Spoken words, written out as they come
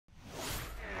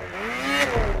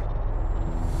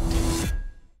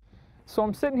So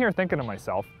I'm sitting here thinking to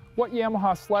myself, what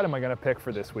Yamaha sled am I going to pick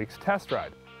for this week's test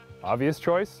ride? Obvious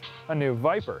choice, a new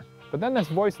Viper. But then this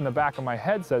voice in the back of my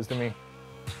head says to me,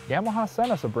 Yamaha sent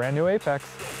us a brand new Apex.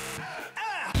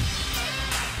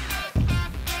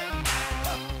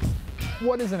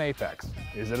 What is an Apex?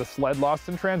 Is it a sled lost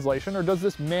in translation, or does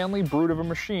this manly brute of a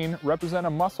machine represent a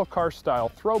muscle car style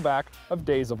throwback of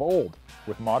days of old,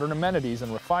 with modern amenities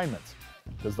and refinements?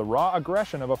 Does the raw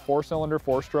aggression of a 4-cylinder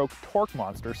 4-stroke torque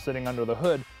monster sitting under the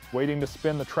hood, waiting to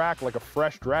spin the track like a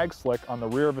fresh drag slick on the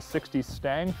rear of a 60s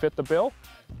Stang fit the bill?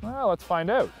 Well, let's find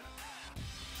out.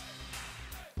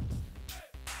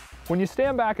 When you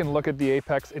stand back and look at the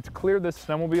Apex, it's clear this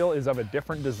snowmobile is of a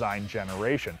different design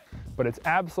generation. But it's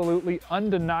absolutely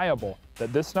undeniable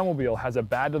that this snowmobile has a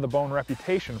bad-to-the-bone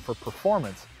reputation for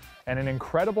performance and an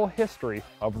incredible history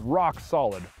of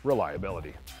rock-solid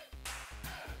reliability.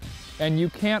 And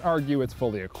you can't argue it's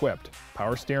fully equipped.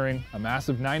 Power steering, a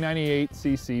massive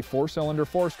 998cc 4-cylinder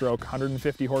 4-stroke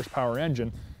 150 horsepower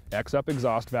engine, X-up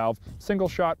exhaust valve,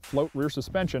 single-shot float rear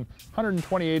suspension,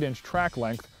 128-inch track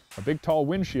length, a big tall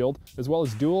windshield, as well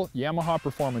as dual Yamaha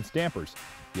performance dampers.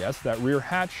 Yes, that rear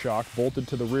hatch shock bolted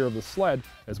to the rear of the sled,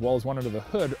 as well as one under the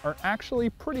hood, are actually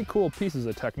pretty cool pieces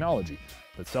of technology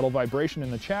that settle vibration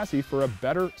in the chassis for a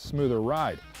better, smoother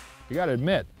ride. You gotta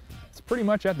admit, it's pretty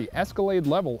much at the Escalade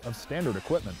level of standard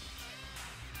equipment.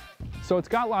 So it's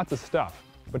got lots of stuff,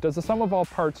 but does the sum of all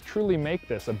parts truly make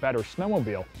this a better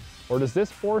snowmobile? Or does this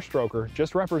 4-stroker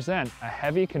just represent a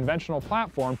heavy conventional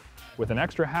platform with an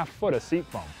extra half foot of seat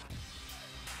foam?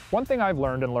 One thing I've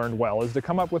learned and learned well is to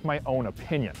come up with my own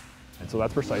opinion, and so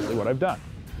that's precisely what I've done.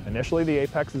 Initially, the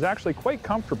Apex is actually quite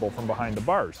comfortable from behind the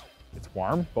bars. It's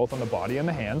warm, both on the body and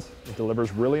the hands, it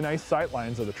delivers really nice sight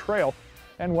lines of the trail,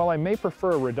 and while I may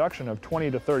prefer a reduction of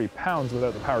 20 to 30 pounds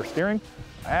without the power steering,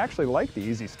 I actually like the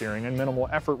easy steering and minimal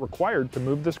effort required to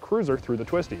move this cruiser through the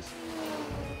twisties.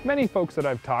 Many folks that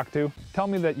I've talked to tell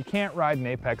me that you can't ride an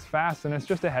Apex fast and it's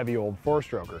just a heavy old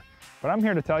 4-stroker. But I'm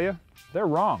here to tell you, they're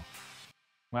wrong.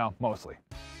 Well, mostly.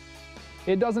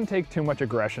 It doesn't take too much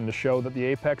aggression to show that the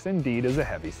Apex indeed is a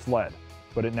heavy sled,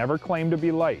 but it never claimed to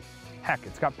be light. Heck,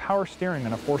 it's got power steering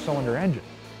and a 4-cylinder engine.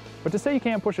 But to say you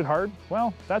can't push it hard,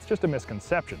 well, that's just a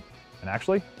misconception. And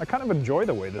actually, I kind of enjoy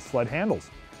the way this sled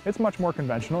handles. It's much more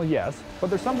conventional, yes,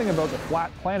 but there's something about the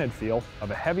flat planted feel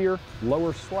of a heavier,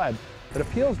 lower sled that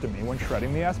appeals to me when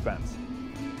shredding the S-bends.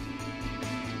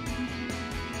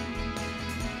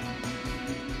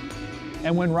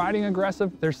 And when riding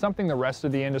aggressive, there's something the rest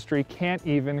of the industry can't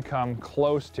even come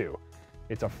close to.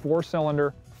 It's a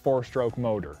 4-cylinder, 4-stroke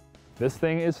motor. This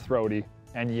thing is throaty,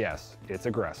 and yes, it's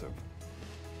aggressive.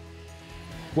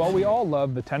 While we all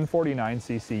love the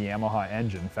 1049cc Yamaha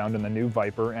engine found in the new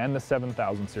Viper and the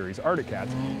 7000 series Arctic Cats,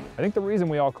 I think the reason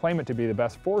we all claim it to be the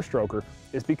best 4-stroker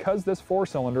is because this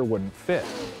 4-cylinder wouldn't fit.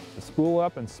 The spool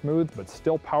up and smooth but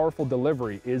still powerful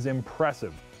delivery is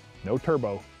impressive. No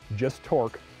turbo, just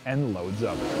torque, and loads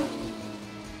of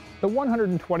it. The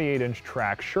 128-inch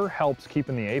track sure helps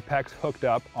keeping the Apex hooked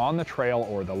up on the trail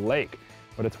or the lake,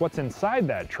 but it's what's inside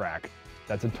that track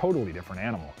that's a totally different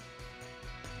animal.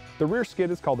 The rear skid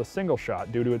is called a single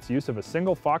shot due to its use of a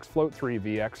single Fox Float 3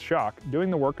 VX shock doing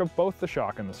the work of both the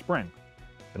shock and the spring.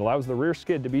 It allows the rear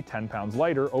skid to be 10 pounds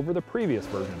lighter over the previous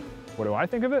version. What do I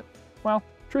think of it? Well,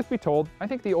 truth be told, I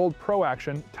think the old Pro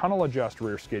Action tunnel adjust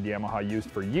rear skid Yamaha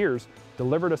used for years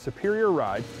delivered a superior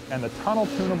ride, and the tunnel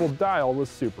tunable dial was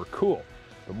super cool.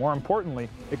 But more importantly,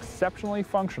 exceptionally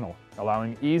functional,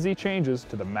 allowing easy changes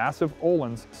to the massive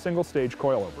Öhlins single-stage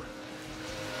coilover.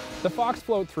 The Fox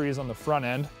Float 3s on the front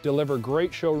end deliver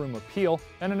great showroom appeal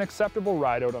and an acceptable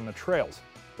ride out on the trails.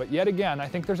 But yet again, I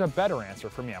think there's a better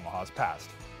answer from Yamaha's past.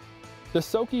 The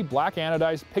Soki black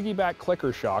anodized piggyback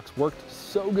clicker shocks worked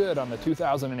so good on the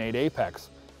 2008 Apex.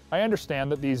 I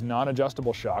understand that these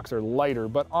non-adjustable shocks are lighter,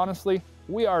 but honestly,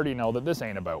 we already know that this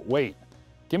ain't about weight.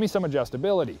 Give me some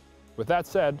adjustability. With that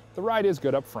said, the ride is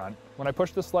good up front. When I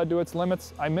pushed the sled to its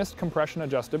limits, I missed compression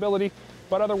adjustability,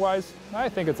 but otherwise, I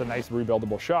think it's a nice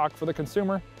rebuildable shock for the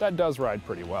consumer that does ride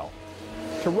pretty well.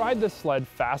 To ride this sled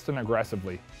fast and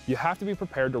aggressively, you have to be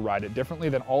prepared to ride it differently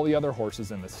than all the other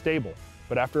horses in the stable.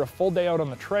 But after a full day out on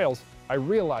the trails, I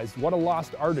realized what a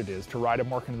lost art it is to ride a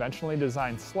more conventionally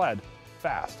designed sled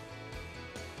fast.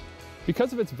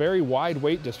 Because of its very wide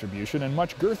weight distribution and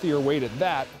much girthier weight at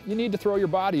that, you need to throw your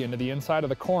body into the inside of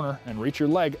the corner and reach your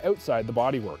leg outside the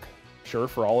bodywork. Sure,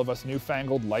 for all of us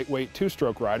newfangled lightweight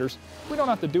 2-stroke riders, we don't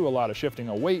have to do a lot of shifting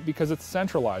of weight because it's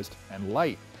centralized and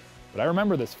light. But I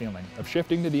remember this feeling of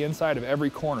shifting to the inside of every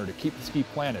corner to keep the ski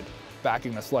planted,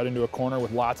 backing the sled into a corner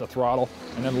with lots of throttle,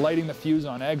 and then lighting the fuse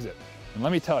on exit. And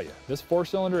let me tell you, this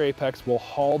 4-cylinder Apex will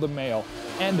haul the mail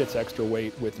and its extra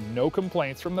weight with no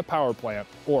complaints from the power plant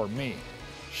or me.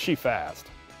 She fast.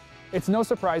 It's no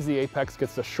surprise the Apex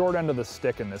gets the short end of the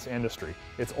stick in this industry.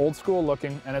 It's old school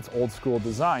looking and it's old school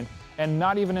design, and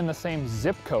not even in the same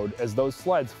zip code as those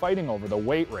sleds fighting over the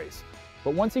weight race.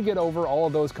 But once you get over all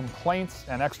of those complaints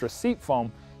and extra seat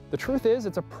foam, the truth is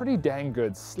it's a pretty dang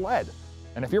good sled.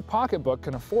 And if your pocketbook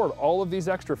can afford all of these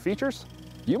extra features,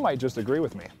 you might just agree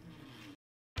with me.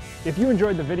 If you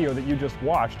enjoyed the video that you just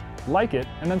watched, like it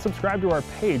and then subscribe to our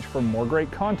page for more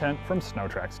great content from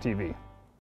SnowTrax TV.